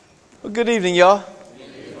Well, good evening, y'all.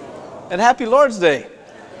 And happy Lord's Day.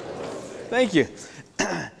 Thank you.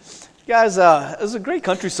 Guys, it was a great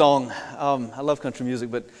country song. I love country music,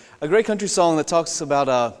 but a great country song that talks about,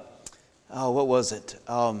 what was it?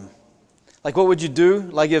 Like, what would you do?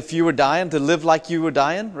 Like, if you were dying, to live like you were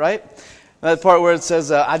dying, right? That part where it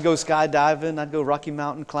says, I'd go skydiving, I'd go Rocky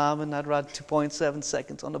Mountain climbing, I'd ride 2.7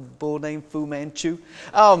 seconds on a bull named Fu Manchu.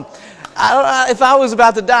 If I was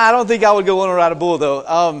about to die, I don't think I would go want to ride a bull,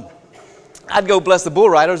 though. I'd go bless the bull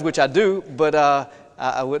riders, which I do, but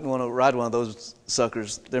I wouldn't want to ride one of those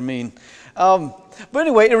suckers. They're mean. But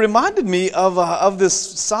anyway, it reminded me of this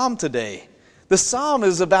psalm today. The psalm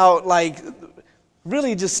is about, like,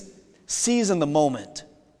 really just seizing the moment.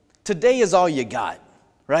 Today is all you got,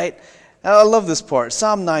 right? And I love this part.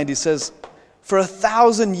 Psalm 90 says, "For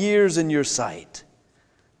 1,000 years in your sight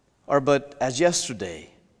are but as yesterday,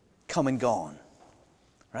 come and gone."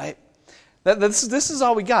 Right? This is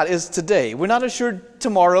all we got, is today. We're not assured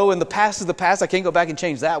tomorrow, and the past is the past. I can't go back and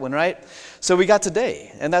change that one, right? So we got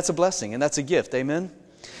today, and that's a blessing, and that's a gift. Amen?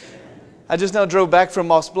 I just now drove back from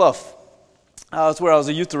Moss Bluff. That's where I was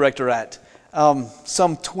a youth director at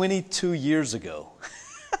some 22 years ago.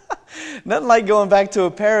 Nothing like going back to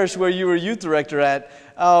a parish where you were a youth director at.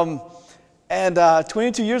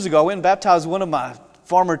 22 years ago, I went and baptized one of my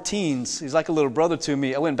former teens. He's like a little brother to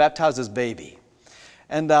me. I went and baptized his baby.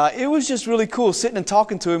 And it was just really cool sitting and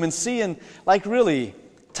talking to him and seeing, like, really,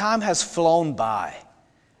 time has flown by,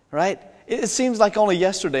 right? It seems like only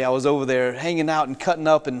yesterday I was over there hanging out and cutting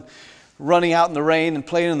up and running out in the rain and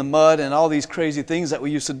playing in the mud and all these crazy things that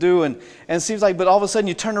we used to do. And it seems like, but all of a sudden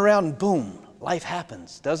you turn around and boom, life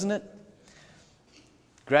happens, doesn't it?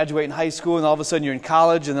 Graduating high school and all of a sudden you're in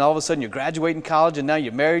college, and then all of a sudden you're graduating college, and now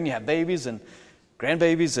you're married and you have babies and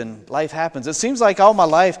grandbabies, and life happens. It seems like all my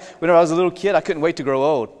life, whenever I was a little kid, I couldn't wait to grow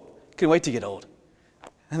old. Couldn't wait to get old.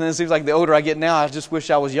 And then it seems like the older I get now, I just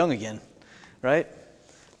wish I was young again, right?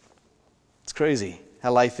 It's crazy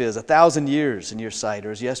how life is. 1,000 years in your sight,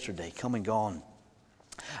 or as yesterday, come and gone.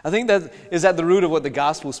 I think that is at the root of what the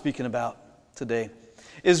gospel is speaking about today,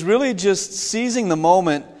 is really just seizing the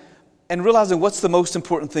moment and realizing what's the most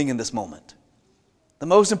important thing in this moment. The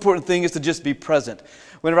most important thing is to just be present.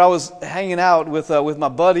 Whenever I was hanging out with my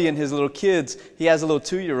buddy and his little kids, he has a little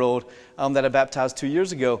 2-year-old that I baptized 2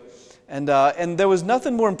 years ago. And there was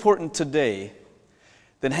nothing more important today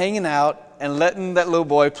than hanging out and letting that little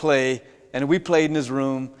boy play. And we played in his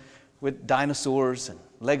room with dinosaurs and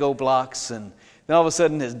Lego blocks. And then all of a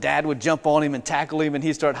sudden his dad would jump on him and tackle him, and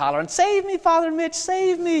he'd start hollering, "Save me, Father Mitch,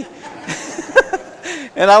 save me."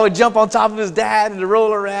 And I would jump on top of his dad and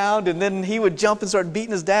roll around, and then he would jump and start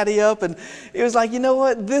beating his daddy up. And it was like, you know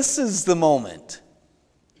what? This is the moment.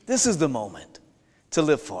 This is the moment to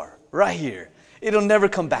live for, right here. It'll never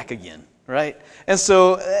come back again, right? And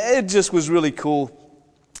so it just was really cool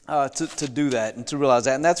to do that and to realize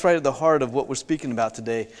that. And that's right at the heart of what we're speaking about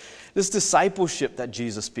today, this discipleship that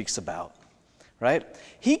Jesus speaks about, right?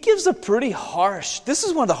 He gives a pretty harsh, this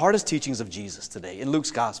is one of the hardest teachings of Jesus today in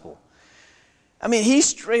Luke's gospel. I mean, he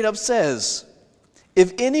straight up says,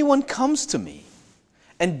 "If anyone comes to me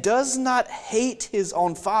and does not hate his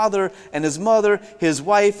own father and his mother, his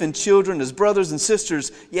wife and children, his brothers and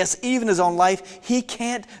sisters, yes, even his own life, he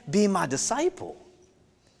can't be my disciple."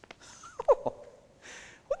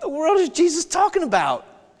 What the world is Jesus talking about?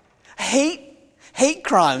 Hate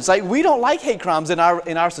crimes. Like, we don't like hate crimes in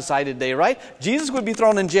our society today, right? Jesus would be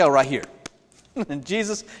thrown in jail right here. And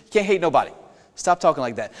Jesus, you can't hate nobody. Stop talking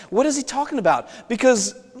like that. What is he talking about?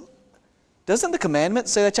 Because doesn't the commandment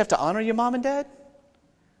say that you have to honor your mom and dad?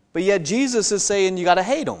 But yet Jesus is saying you got to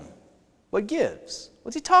hate them. What gives?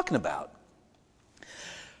 What's he talking about?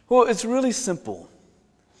 Well, it's really simple.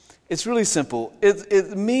 It's really simple.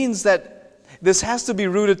 It means that this has to be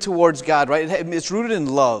rooted towards God, right? It's rooted in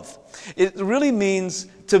love. It really means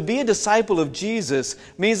to be a disciple of Jesus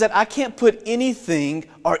means that I can't put anything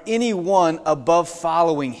or anyone above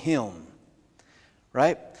following him.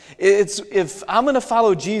 Right? If I'm going to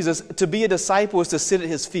follow Jesus, to be a disciple is to sit at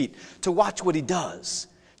his feet, to watch what he does,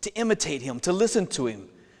 to imitate him, to listen to him,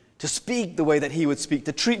 to speak the way that he would speak,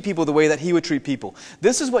 to treat people the way that he would treat people.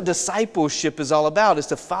 This is what discipleship is all about, is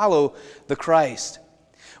to follow the Christ.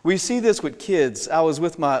 We see this with kids. I was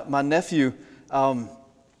with my nephew, and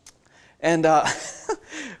my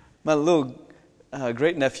little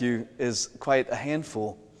great nephew is quite a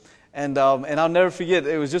handful. And I'll never forget,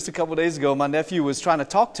 it was just a couple days ago, my nephew was trying to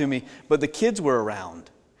talk to me, but the kids were around.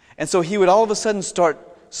 And so he would all of a sudden start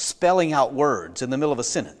spelling out words in the middle of a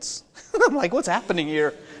sentence. I'm like, what's happening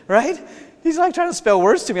here, right? He's like trying to spell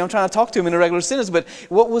words to me. I'm trying to talk to him in a regular sentence, but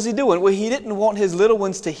what was he doing? Well, he didn't want his little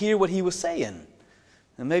ones to hear what he was saying.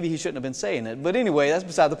 And maybe he shouldn't have been saying it. But anyway, that's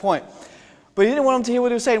beside the point. But he didn't want them to hear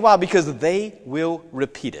what he was saying. Why? Because they will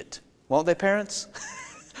repeat it. Won't they, parents?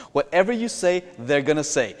 Whatever you say, they're going to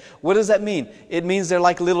say. What does that mean? It means they're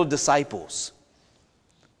like little disciples.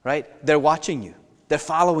 Right? They're watching you. They're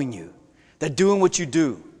following you. They're doing what you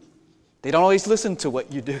do. They don't always listen to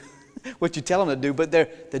what you do, what you tell them to do, but they're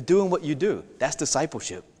doing what you do. That's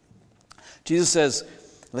discipleship. Jesus says,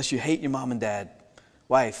 unless you hate your mom and dad,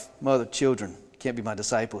 wife, mother, children, can't be my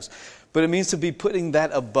disciples. But it means to be putting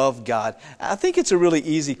that above God. I think it's a really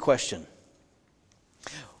easy question.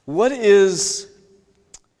 What is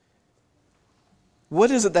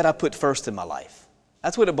it that I put first in my life?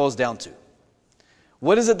 That's what it boils down to.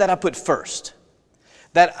 What is it that I put first?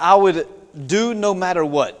 That I would do no matter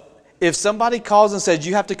what. If somebody calls and says,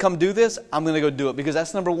 you have to come do this, I'm going to go do it because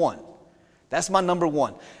that's number one. That's my number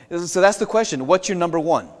one. So that's the question. What's your number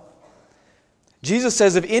one? Jesus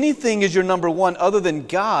says if anything is your number one other than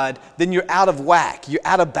God, then you're out of whack. You're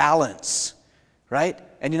out of balance. Right?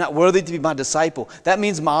 And you're not worthy to be my disciple. That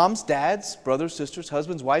means moms, dads, brothers, sisters,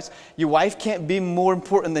 husbands, wives. Your wife can't be more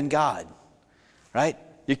important than God. Right?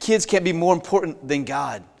 Your kids can't be more important than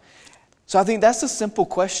God. So I think that's a simple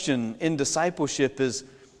question in discipleship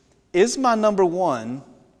is my number one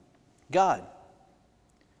God?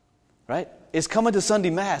 Right? Is coming to Sunday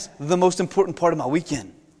Mass the most important part of my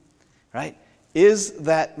weekend? Right? Is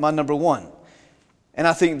that my number one? And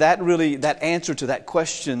I think that answer to that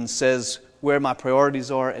question says where my priorities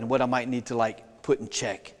are and what I might need to put in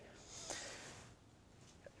check.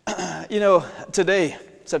 Today,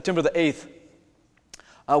 September the 8th,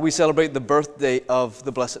 we celebrate the birthday of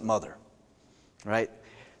the Blessed Mother. Right?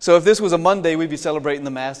 So if this was a Monday, we'd be celebrating the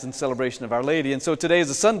Mass in celebration of Our Lady. And so today is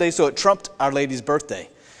a Sunday, so it trumped Our Lady's birthday.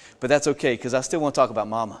 But that's okay, because I still want to talk about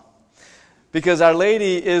Mama. Because Our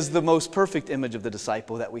Lady is the most perfect image of the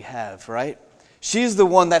disciple that we have, right? She's the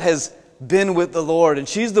one that has been with the Lord, and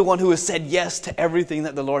she's the one who has said yes to everything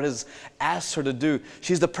that the Lord has asked her to do.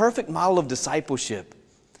 She's the perfect model of discipleship.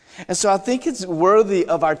 And so I think it's worthy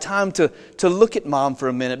of our time to look at Mom for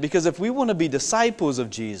a minute, because if we want to be disciples of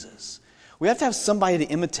Jesus, we have to have somebody to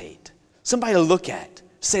imitate, somebody to look at,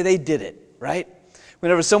 say they did it, right?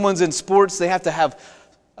 Whenever someone's in sports, they have to have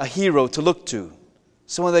a hero to look to,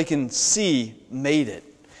 someone they can see made it.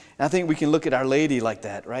 And I think we can look at Our Lady like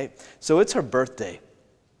that, right? So it's her birthday.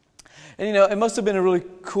 And it must have been a really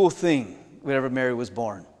cool thing whenever Mary was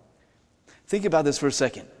born. Think about this for a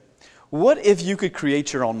second. What if you could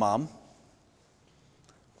create your own mom?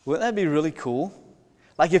 Wouldn't that be really cool?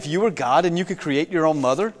 Like if you were God and you could create your own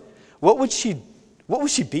mother? What would she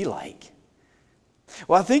be like?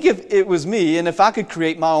 Well, I think if it was me, and if I could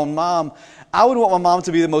create my own mom, I would want my mom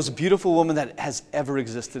to be the most beautiful woman that has ever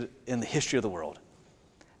existed in the history of the world.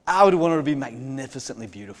 I would want her to be magnificently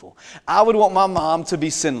beautiful. I would want my mom to be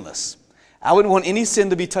sinless. I wouldn't want any sin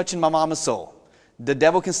to be touching my mama's soul. The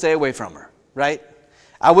devil can stay away from her, right?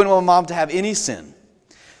 I wouldn't want my mom to have any sin.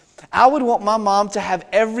 I would want my mom to have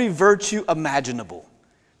every virtue imaginable,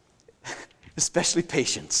 especially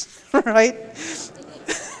patience, right?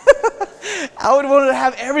 I would want her to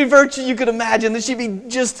have every virtue you could imagine, that she'd be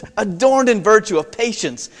just adorned in virtue of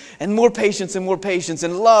patience and more patience and more patience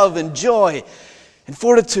and love and joy and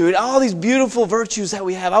fortitude, all these beautiful virtues that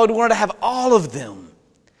we have. I would want her to have all of them.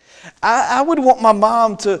 I would want my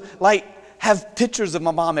mom to have pictures of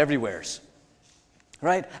my mom everywhere.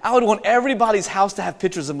 Right? I would want everybody's house to have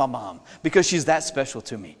pictures of my mom because she's that special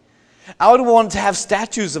to me. I would want to have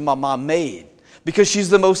statues of my mom made because she's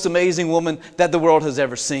the most amazing woman that the world has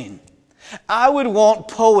ever seen. I would want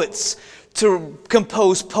poets to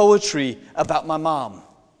compose poetry about my mom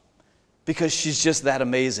because she's just that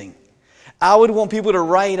amazing. I would want people to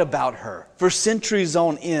write about her for centuries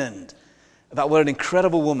on end about what an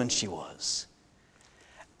incredible woman she was.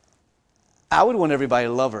 I would want everybody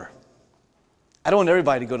to love her. I don't want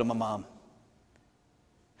everybody to go to my mom.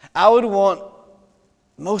 I would want,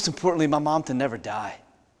 most importantly, my mom to never die.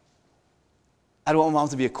 I don't want my mom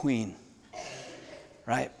to be a queen.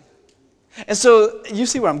 Right? And so you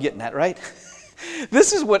see where I'm getting at, right?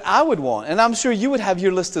 This is what I would want, and I'm sure you would have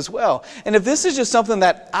your list as well. And if this is just something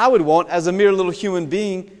that I would want as a mere little human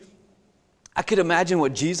being, I could imagine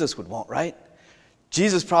what Jesus would want, right?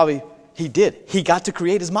 Jesus he did. He got to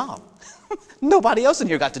create his mom. Nobody else in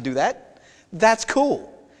here got to do that. That's cool.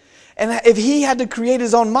 And if he had to create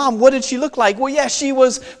his own mom, what did she look like? Well, yeah, she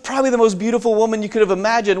was probably the most beautiful woman you could have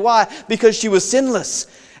imagined. Why? Because she was sinless.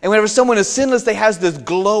 And whenever someone is sinless, they have this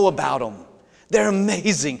glow about them. They're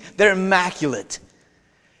amazing. They're immaculate.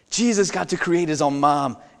 Jesus got to create his own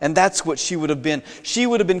mom, and that's what she would have been. She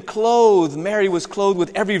would have been clothed. Mary was clothed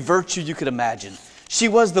with every virtue you could imagine. She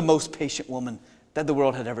was the most patient woman that the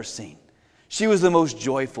world had ever seen. She was the most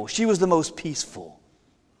joyful. She was the most peaceful,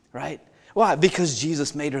 right? Why? Because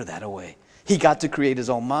Jesus made her that way. He got to create his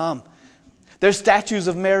own mom. There's statues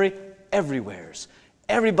of Mary everywhere.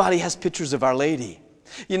 Everybody has pictures of Our Lady.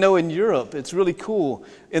 You know, in Europe, it's really cool.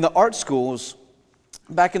 In the art schools,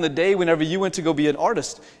 back in the day, whenever you went to go be an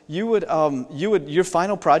artist, your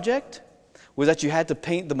final project was that you had to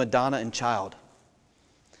paint the Madonna and Child.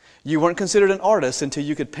 You weren't considered an artist until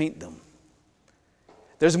you could paint them.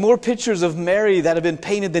 There's more pictures of Mary that have been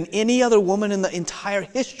painted than any other woman in the entire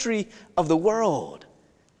history of the world.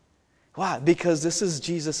 Why? Because this is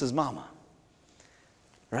Jesus' mama.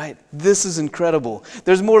 Right? This is incredible.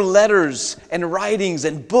 There's more letters and writings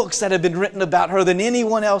and books that have been written about her than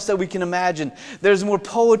anyone else that we can imagine. There's more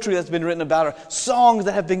poetry that's been written about her. Songs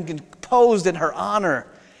that have been composed in her honor.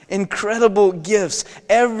 Incredible gifts.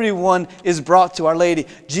 Everyone is brought to Our Lady.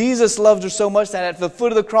 Jesus loved her so much that at the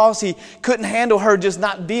foot of the cross, he couldn't handle her just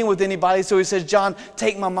not being with anybody. So he says, John,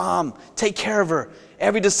 take my mom. Take care of her.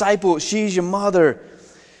 Every disciple, she's your mother.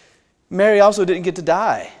 Mary also didn't get to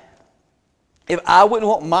die. If I wouldn't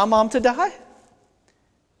want my mom to die,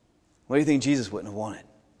 what do you think Jesus wouldn't have wanted?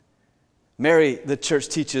 Mary, the church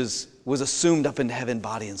teaches, was assumed up into heaven,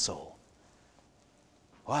 body and soul.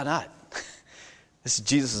 Why not? This is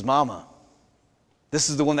Jesus' mama. This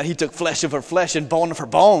is the one that he took flesh of her flesh and bone of her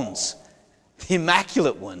bones. The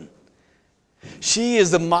immaculate one. She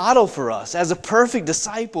is the model for us as a perfect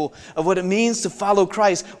disciple of what it means to follow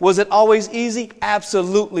Christ. Was it always easy?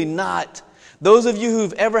 Absolutely not. Those of you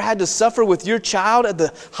who've ever had to suffer with your child at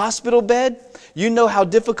the hospital bed, you know how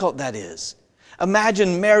difficult that is.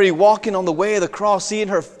 Imagine Mary walking on the way of the cross, seeing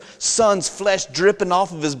her son's flesh dripping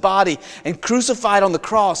off of his body and crucified on the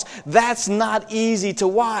cross. That's not easy to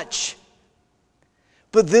watch.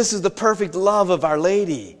 But this is the perfect love of Our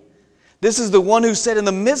Lady. This is the one who said in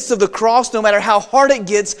the midst of the cross, no matter how hard it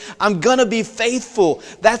gets, I'm going to be faithful.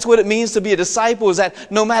 That's what it means to be a disciple, is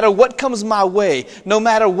that no matter what comes my way, no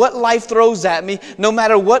matter what life throws at me, no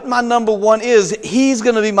matter what my number one is, he's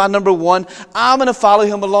going to be my number one. I'm going to follow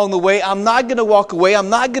him along the way. I'm not going to walk away.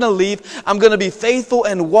 I'm not going to leave. I'm going to be faithful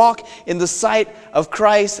and walk in the sight of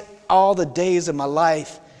Christ all the days of my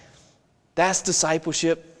life. That's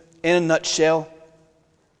discipleship in a nutshell.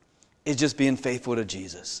 It's just being faithful to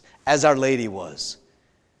Jesus, as Our Lady was.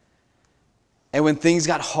 And when things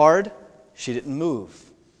got hard, she didn't move.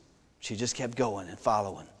 She just kept going and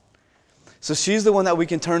following. So she's the one that we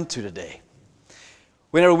can turn to today.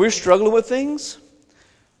 Whenever we're struggling with things,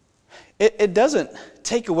 it doesn't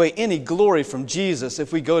take away any glory from Jesus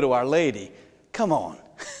if we go to Our Lady. Come on.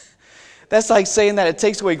 That's like saying that it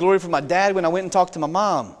takes away glory from my dad when I went and talked to my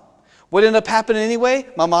mom. What ended up happening anyway?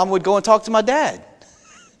 My mom would go and talk to my dad.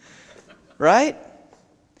 Right?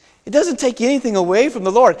 It doesn't take anything away from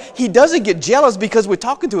the Lord. He doesn't get jealous because we're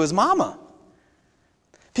talking to his mama.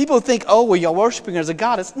 People think, oh, well, you're worshiping her as a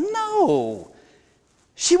goddess. No.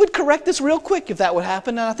 She would correct us real quick if that would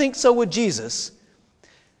happen, and I think so would Jesus.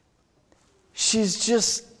 She's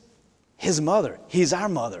just his mother. He's our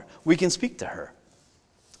mother. We can speak to her.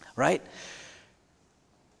 Right?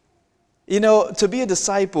 You know, to be a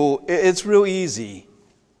disciple, it's real easy.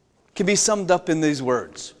 It can be summed up in these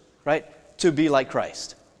words, right? To be like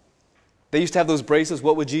Christ. They used to have those bracelets,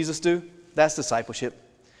 what would Jesus do? That's discipleship,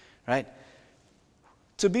 right?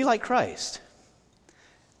 To be like Christ.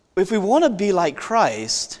 If we want to be like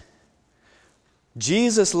Christ,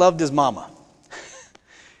 Jesus loved his mama.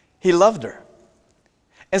 He loved her.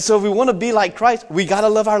 And so if we want to be like Christ, we got to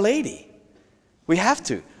love Our Lady. We have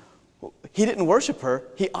to. He didn't worship her,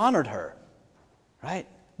 he honored her, right?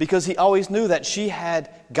 Because he always knew that she had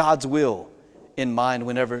God's will in mind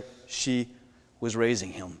whenever she was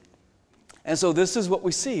raising him. And so this is what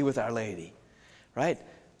we see with Our Lady, right?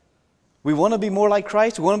 We want to be more like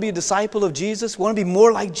Christ. We want to be a disciple of Jesus. We want to be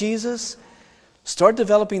more like Jesus. Start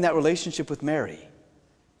developing that relationship with Mary.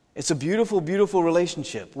 It's a beautiful, beautiful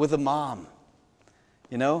relationship with a mom,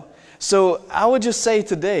 you know? So I would just say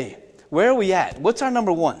today, where are we at? What's our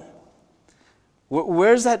number one?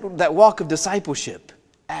 Where's that walk of discipleship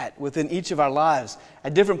at within each of our lives?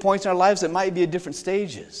 At different points in our lives, it might be at different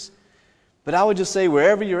stages. But I would just say,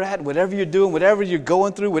 wherever you're at, whatever you're doing, whatever you're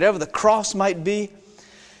going through, whatever the cross might be,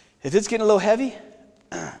 if it's getting a little heavy,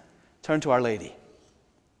 turn to Our Lady.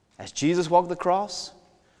 As Jesus walked the cross,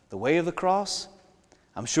 the way of the cross,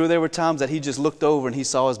 I'm sure there were times that he just looked over and he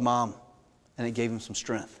saw his mom, and it gave him some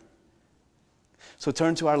strength. So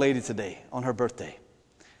turn to Our Lady today on her birthday.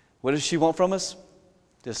 What does she want from us?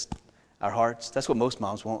 Just our hearts. That's what most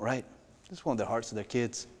moms want, right? Just want their hearts to their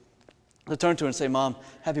kids. So turn to her and say, Mom,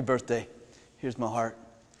 happy birthday. Here's my heart.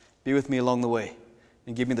 Be with me along the way.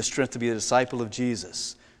 and give me the strength to be a disciple of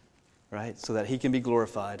Jesus, right? So that He can be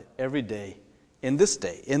glorified every day, in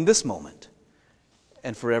this moment,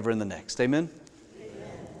 and forever in the next. Amen?